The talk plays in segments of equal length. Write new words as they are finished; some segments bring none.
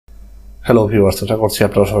Hello viewers, আশা করছি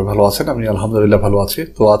আপনারা সবাই ভালো আছেন। আমি আলহামদুলিল্লাহ ভালো আছি।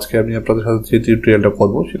 তো আজকে আমি আপনাদের সাথে যে টিউটোরিয়ালটা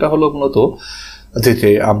করব সেটা হলো মূলত যে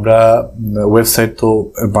আমরা ওয়েবসাইট তো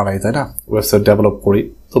বানাই, তাই না? ওয়েবসাইট ডেভেলপ করি।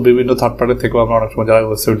 তো বিভিন্ন থার্ড পার্টি থেকেও আমরা অনেক সময় যারা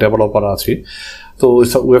ওয়েবসাইট ডেভেলপার আছি, তো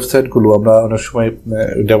ওয়েবসাইটগুলো আমরা অনেক সময়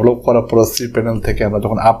ডেভেলপ করার পর সি প্যানেল থেকে আমরা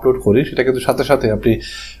যখন আপলোড করি, সেটা কিন্তু সাথে সাথে আপনি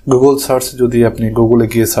গুগল সার্চ, যদি আপনি গুগলে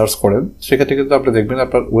গিয়ে সার্চ করেন, সেক্ষেত্রে কিন্তু আপনি দেখবেন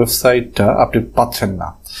আপনার ওয়েবসাইটটা আপনি পাচ্ছেন না,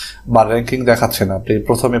 বা র্যাঙ্কিং দেখাচ্ছে না, আপনি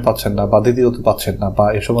প্রথমে পাচ্ছেন না, বা দ্বিতীয়ত পাচ্ছেন না, বা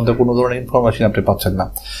এ সম্বন্ধে কোনো ধরনের ইনফরমেশন আপনি পাচ্ছেন না।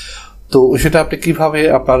 তো সেটা আপনি কিভাবে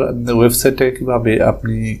আপনার ওয়েবসাইটটাকে কিভাবে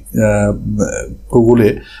আপনি গুগলে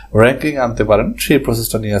র্যাঙ্কিং আনতে পারেন, সেই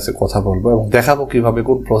প্রসেসটা নিয়ে আজকে কথা বলবো এবং দেখাবো কিভাবে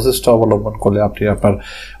কোন প্রসেসটা অবলম্বন করলে আপনি আপনার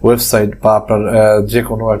ওয়েবসাইট বা আপনার যে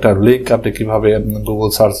কোনো একটা লিঙ্ক আপনি কিভাবে গুগল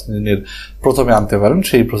সার্চ ইঞ্জিনের প্রথমে আনতে পারেন,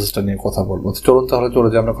 সেই প্রসেসটা নিয়ে কথা বলবো। চলুন তাহলে চলে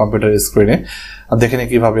যাই আমরা কম্পিউটার স্ক্রিনে, দেখে নিই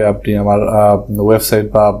কিভাবে আপনি আমার ওয়েবসাইট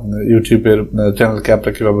বা ইউটিউবের চ্যানেলকে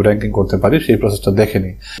আপনার কিভাবে র্যাঙ্কিং করতে পারি, সেই প্রসেসটা দেখে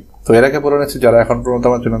নিই। তো এর আগে বলে নিচ্ছি, যারা এখন পর্যন্ত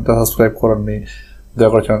আমার চ্যানেলটা সাবস্ক্রাইব করেননি, দয়া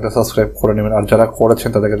করে চ্যানেলটা সাবস্ক্রাইব করে নেবেন, আর যারা করেছেন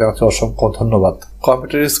তাদেরকে জানাচ্ছি অসংখ্য ধন্যবাদ।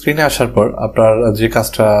 কম্পিউটার স্ক্রিনে আসার পর আপনার যে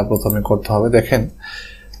কাজটা প্রথমে করতে হবে, দেখেন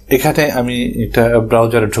এখানে আমি একটা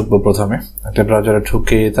ব্রাউজারে ঢুকবো। প্রথমে একটা ব্রাউজারে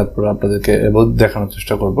ঢুকে তারপর আপনাদেরকে দেখানোর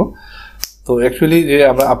চেষ্টা করব। তো অ্যাকচুয়ালি যে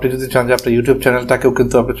আপনি যদি চান যে আপনার ইউটিউব চ্যানেলটাকেও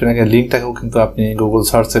কিন্তু আপনার চ্যানেলের লিঙ্কটাকেও কিন্তু আপনি গুগল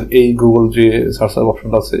সার্চের এই গুগল যে সার্চের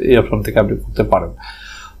অপশনটা আছে, এই অপশন থেকে আপনি করতে পারেন।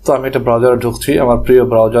 তো আমি এটা ব্রাউজারে ঢুকছি, আমার প্রিয়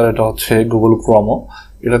ব্রাউজার এটা হচ্ছে গুগল ক্রোমো,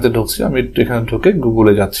 এটাতে ঢুকছি। আমি এখানে ঢুকে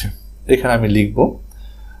গুগলে যাচ্ছি, এখানে আমি লিখব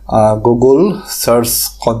গুগল সার্চ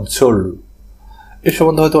কনসোল। এই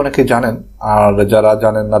সম্বন্ধে হয়তো অনেকে জানেন, আর যারা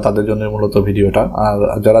জানেন না তাদের জন্য মূলত ভিডিওটা, আর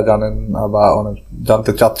যারা জানেন বা অনেক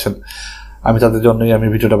জানতে চাচ্ছেন, আমি তাদের জন্যই আমি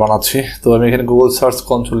ভিডিওটা বানাচ্ছি। তো আমি এখানে গুগল সার্চ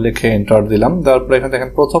কনসোল লিখে এন্টার দিলাম, তারপরে এখানে দেখেন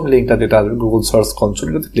প্রথম লিঙ্কটা যেটা আসবে গুগল সার্চ কনসোল,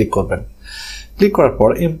 এটাতে ক্লিক করবেন। ক্লিক করার পর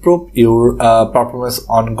improve your performance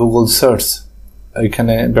on Google search,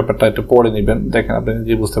 এখানে ব্যাপারটা একটু পড়ে নেবেন, দেখেন আপনি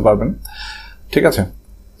নিজেই বুঝতে পারবেন। ঠিক আছে,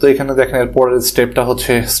 তো এখানে দেখেন এর পরের স্টেপটা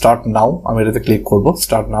হচ্ছে স্টার্ট নাও। আমি এটাতে ক্লিক করব,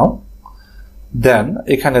 স্টার্ট নাও। দেন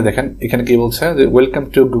এখানে দেখেন, এখানে কি বলছে যে welcome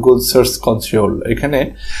to Google search console. এখানে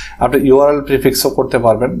আপনি ইউআরএল প্রিফিক্সও করতে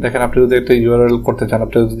পারবেন। দেখেন আপনি যদি একটা ইউআরএল করতে চান,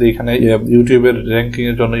 আপনি যদি এখানে ইউটিউবের র্যাঙ্কিং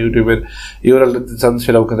এর জন্য ইউটিউবের ইউআরএল দিতে চান,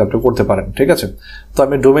 সেটাও কিন্তু আপনি করতে পারেন। ঠিক আছে, তো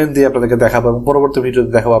আমি ডোমেন দিয়ে আপনাদেরকে দেখাবো এবং পরবর্তী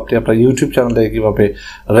ভিডিওতে দেখাবো আপনি আপনার ইউটিউব চ্যানেলে কিভাবে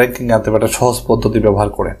র্যাঙ্কিং আনতে পারেন সহজ পদ্ধতি ব্যবহার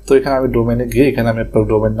করে। তো এখানে আমি ডোমেনে গিয়ে এখানে আমি আপনার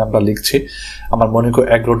ডোমেন নামটা লিখছি, আমার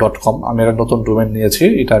monicoagro.com। আমি একটা নতুন ডোমেন নিয়েছি,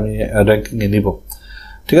 এটা আমি র্যাঙ্কিংয়ে নিব।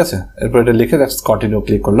 ঠিক আছে, এরপর এটা লিখে কন্টিনিউ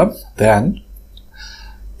ক্লিক করলাম। দেন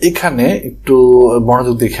এখানে একটু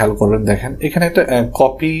মনোযোগ দিয়ে খেয়াল করবেন, দেখেন এখানে একটা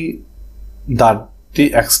কপি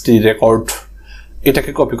 .txt রেকর্ড,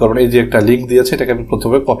 এটাকে কপি করবেন। এই যে একটা লিঙ্ক দিয়েছে, এটাকে আপনি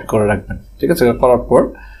প্রথমে কপি করে রাখবেন। ঠিক আছে, করার পর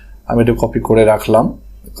আমি এটা কপি করে রাখলাম,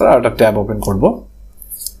 আর একটা ট্যাব ওপেন করব।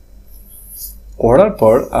 করার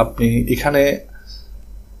পর আপনি এখানে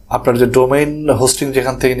আপনার যে ডোমেইন হোস্টিং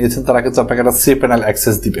যেখান থেকে নিয়েছেন, তারা কিন্তু আপনাকে একটা সি প্যানেল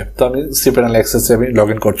অ্যাক্সেস দিবে। তো আমি সি প্যানেল অ্যাক্সেসে আমি লগ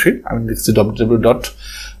ইন করছি। আমি লিখছি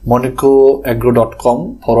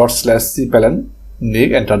www.monicoagro.com/cpanel নিয়ে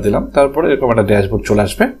এন্টার দিলাম। তারপরে এরকম একটা ড্যাশবোর্ড চলে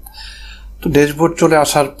আসবে। তো ড্যাশবোর্ড চলে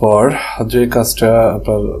আসার পর যে কাজটা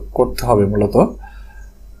আপনার করতে হবে মূলত,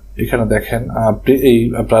 এখানে দেখেন আপনি এই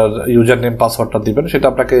আপনার ইউজার নেম পাসওয়ার্ডটা দিবেন। সেটা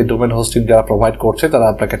আপনাকে ডোমেইন হোস্টিং যারা প্রোভাইড করছে, তারা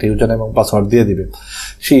আপনাকে একটা ইউজার নেম এবং পাসওয়ার্ড দিয়ে দিবে।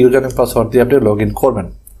 সেই ইউজার নেম পাসওয়ার্ড দিয়ে আপনি লগ ইন করবেন।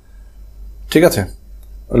 ঠিক আছে,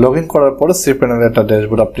 লগ ইন করার পরে সি প্যানেলের একটা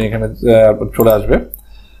ড্যাশবোর্ড আপনি এখানে চলে আসবে।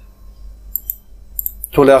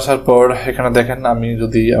 চলে আসার পর এখানে দেখেন, আমি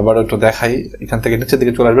যদি আবার একটু দেখাই, এখান থেকে নিচের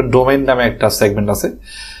দিকে চলে আসবেন। ডোমেইন নামে একটা সেগমেন্ট আছে,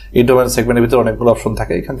 এই ডোমেইন সেগমেন্টের ভিতরে অনেকগুলো অপশন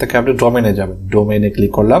থাকে। এখান থেকে আপনি ডোমেইনে যাবেন, ডোমেইনে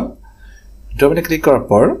ক্লিক করলাম। ডোমেইনে ক্লিক করার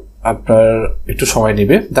পর আপনার একটু সময়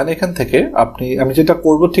নেবে। দেন এখান থেকে আমি যেটা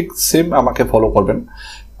করব ঠিক সেম আমাকে ফলো করবেন।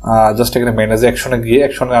 জাস্ট এখানে ম্যানেজ অ্যাকশনে গিয়ে,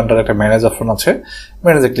 অ্যাকশনের আন্ডার একটা ম্যানেজ অপশন আছে,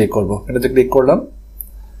 ম্যানেজে ক্লিক করব। ম্যানেজে ক্লিক করলাম।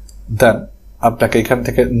 দেন আপনাকে এখান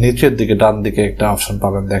থেকে নিচের দিকে ডান দিকে একটা অপশন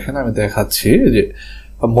পাবেন, দেখেন আমি দেখাচ্ছি যে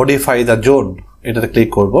মডিফাই দ্য জোন, এটাতে ক্লিক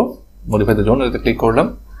করব। মডিফাই দ্য জোন, এটাতে ক্লিক করলাম।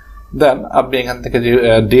 দেন আপনি এখান থেকে যে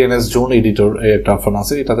ডিএনএস জোন এডিটর একটা অপশন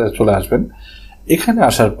আছে, এটাতে চলে আসবেন। এখানে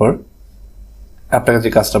আসার পর আপনাকে যে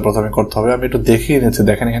কাজটা প্রথমে করতে হবে, আমি একটু দেখিয়ে নিচ্ছি।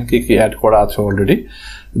 দেখেন এখানে কি কি অ্যাড করা আছে অলরেডি।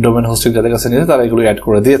 ডোমেইন হোস্টিং যাদের কাছে নিয়েছে তারা এগুলো অ্যাড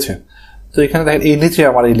করে দিয়েছে। তো এখানে দেখেন এই নিচে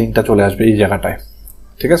আমার এই লিঙ্কটা চলে আসবে এই জায়গাটায়।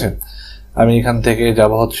 ঠিক আছে, আমি এখান থেকে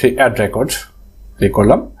যাব হচ্ছে অ্যাড রেকর্ড, ক্লিক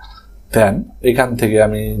করলাম। দেন এখান থেকে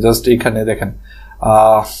আমি জাস্ট এখানে দেখেন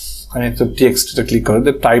আমি একটু টিএক্সটিতে ক্লিক করে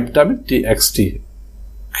টাইপটা আমি টিএক্সটি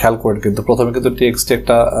খেয়াল করেন, কিন্তু প্রথমে কিন্তু টিএক্সটি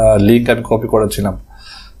একটা লিঙ্ক আমি কপি করেছিলাম।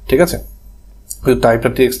 ঠিক আছে, টাইপটা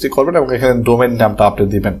টিএক্সটি করবেন এবং এখানে ডোমেইন নামটা আপনি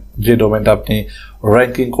দিবেন, যে ডোমেইনটা আপনি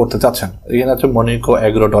র্যাঙ্কিং করতে চাচ্ছেন। এখানে আছে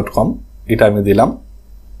monicoagro.com, এটা আমি দিলাম।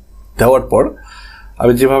 দেওয়ার পর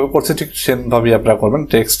আমি যেভাবে করছি ঠিক সেভাবেই আপনারা করবেন।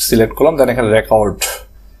 টেক্সট সিলেক্ট করলাম, দেন এখানে রেকর্ড,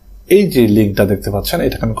 এই যে লিঙ্কটা দেখতে পাচ্ছেন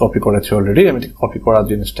এটাকে আমি কপি করেছি অলরেডি। আমি কপি করা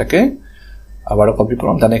জিনিসটাকে আবারও কপি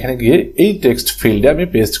করলাম, দেন এখানে গিয়ে এই টেক্সট ফিল্ডে আমি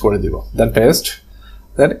পেস্ট করে দিব, দেন পেস্ট,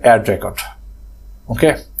 দেন অ্যাড রেকর্ড। ওকে,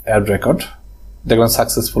 অ্যাড রেকর্ড দেখবেন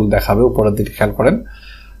সাকসেসফুল দেখাবে, উপরের দিকে খেয়াল করেন,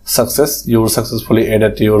 success, your successfully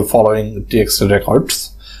aided your following text records.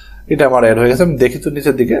 এটা আমার অ্যাড হয়ে গেছে। আমি দেখি তো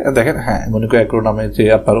নিচের দিকে দেখেন, হ্যাঁ মনিকো অ্যাগ্রো নামে যে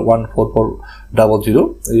আপনার 14400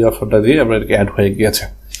 এই অপশনটা দিয়ে আপনার অ্যাড হয়ে গিয়েছে।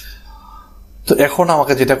 তো এখন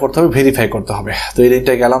আমাকে যেটা করতে হবে, ভেরিফাই করতে হবে। তো এই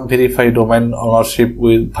লিঙ্কটা গেলাম, verify domain ownership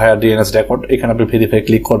with via DNS record, এখানে আপনি ভেরিফাই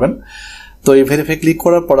ক্লিক করবেন। তো এই ভেরিফাই ক্লিক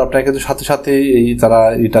করার পর আপনাকে কিন্তু সাথে সাথে এই তারা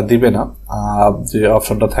এটা দিবে না, যে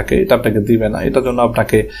অপশনটা থাকে এটা আপনাকে দিবে না। এটার জন্য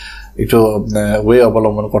আপনাকে একটু ওয়ে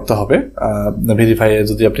অবলম্বন করতে হবে। ভেরিফাই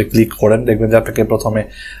যদি আপনি ক্লিক করেন দেখবেন যে আপনাকে প্রথমে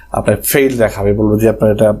আপনার ফেইল দেখাবে, বলবো যে আপনার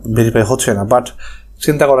এটা ভেরিফাই হচ্ছে না। বাট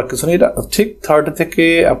চিন্তা করার কিছু নেই, এটা ঠিক 30 থেকে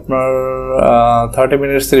আপনার 30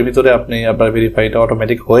 মিনিটসের ভিতরে আপনি আপনার ভেরিফাইটা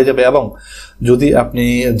অটোমেটিক হয়ে যাবে। এবং যদি আপনি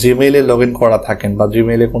জিমেইলে লগ ইন করা থাকেন বা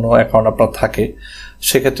জিমেইলে কোনো অ্যাকাউন্ট আপনার থাকে,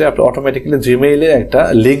 সেক্ষেত্রে আপনি অটোমেটিক্যালি জিমেইলে একটা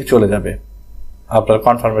লিঙ্ক চলে যাবে, আপনার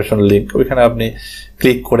কনফার্মেশন লিঙ্ক, ওইখানে আপনি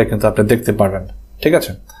ক্লিক করে কিন্তু আপনি দেখতে পারবেন। ঠিক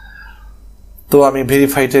আছে, তো আমি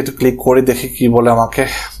ভেরিফাইতে ক্লিক করে দেখি কি বলে আমাকে।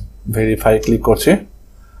 ভেরিফাই ক্লিক করছি,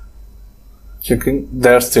 checking,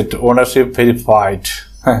 that's it, ownership verified.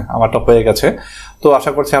 হ্যাঁ, আমারটা হয়ে গেছে। তো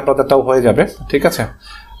আশা করছি আপনাদেরটাও হয়ে যাবে। ঠিক আছে,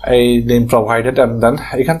 এই নেম প্রোভাইডেড, অ্যান্ড দেন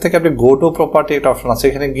এখান থেকে আপনি গো টু প্রপার্টি একটা অপশন আছে,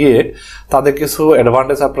 এখানে গিয়ে তাদের কিছু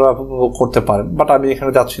অ্যাডভান্টেজ আপনারা করতে পারেন। বাট আমি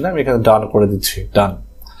এখানে যাচ্ছি না, আমি এখানে ডান করে দিচ্ছি। ডান,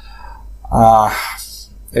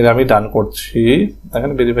 এটা আমি ডান করছি।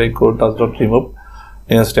 এখানে verify code does not remove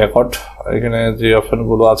next record, এখানে যে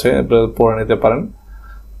অপশনগুলো আছে পড়ে নিতে পারেন।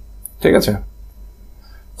 ঠিক আছে,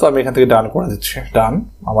 তো আমি এখান থেকে ডান করে দিচ্ছি। ডান,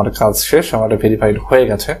 আমার কাজ শেষ, আমার ভেরিফাইড হয়ে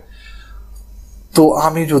গেছে। তো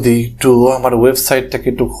আমি যদি একটু আমার ওয়েবসাইটটাকে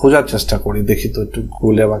একটু খোঁজার চেষ্টা করি, দেখি তো একটু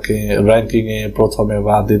খুলে আমাকে র্যাঙ্কিংয়ে প্রথমে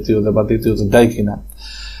বা দ্বিতীয়তে দেয় কিনা।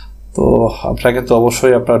 তো আপনাকে তো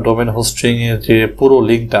অবশ্যই আপনার ডোমেন হোস্টিং এর যে পুরো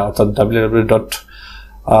লিঙ্কটা, অর্থাৎ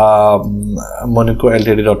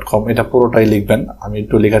www.monicoltd.com, এটা পুরোটাই লিখবেন। আমি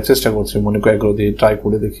একটু লেখার চেষ্টা করছি, মনিকো অ্যাগ্রো দিয়ে ট্রাই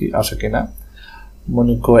করে দেখি আসে কিনা।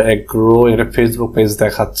 মনিকো অ্যাগ্রো, এটা ফেসবুক পেজ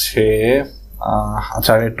দেখাচ্ছে।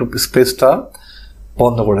 আচ্ছা, আমি একটু স্পেসটা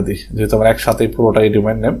বন্ধ করে দিই, যেহেতু আমার একসাথে পুরোটাই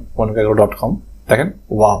ডোমেন নেম monicoagro.com। দেখেন,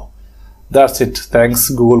 wow, that's it, thanks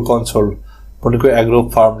Google console, মনিকো agro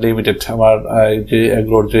farm limited. আমার যে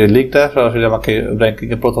অ্যাগ্রোর যে লিঙ্কটা সরাসরি আমাকে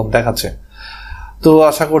র্যাঙ্কিংয়ে প্রথম দেখাচ্ছে। তো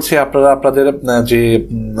আশা করছি আপনারা আপনাদের যে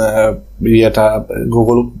ইয়েটা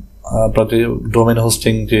গুগল আপনার যে ডোমেন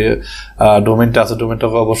হোস্টিং যে ডোমেনটা আছে,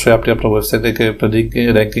 ডোমেনটাকে অবশ্যই আপনি আপনার ওয়েবসাইট থেকে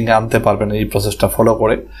র্যাঙ্কিংয়ে আনতে পারবেন এই প্রসেসটা ফলো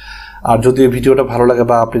করে। আর যদি এই ভিডিওটা ভালো লাগে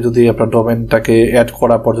বা আপনি যদি আপনার ডোমেনটাকে অ্যাড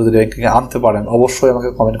করার পর যদি র্যাঙ্কিংয়ে আনতে পারেন, অবশ্যই আমাকে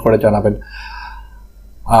কমেন্ট করে জানাবেন।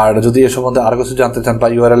 আর যদি এ সম্বন্ধে আরও কিছু জানতে চান বা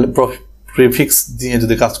ইউআরএল প্রিফিক্স নিয়ে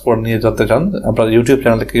যদি কাজ করে নিয়ে জানতে চান, আপনার ইউটিউব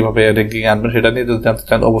চ্যানেলে কীভাবে র্যাঙ্কিংয়ে আনবেন সেটা নিয়ে যদি জানতে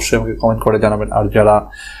চান, অবশ্যই আমাকে কমেন্ট করে জানাবেন। আর যারা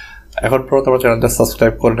এখন পর্যন্ত আমার চ্যানেলটা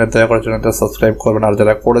সাবস্ক্রাইব করেন, দয়া করে চ্যানেলটা সাবস্ক্রাইব করবেন। আর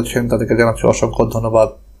যারা করেছেন তাদেরকে জানাচ্ছি অসংখ্য ধন্যবাদ।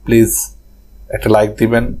 প্লিজ একটা লাইক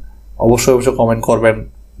দিবেন, অবশ্যই কমেন্ট করবেন।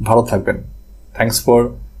 ভালো থাকবেন। Thanks for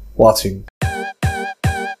watching.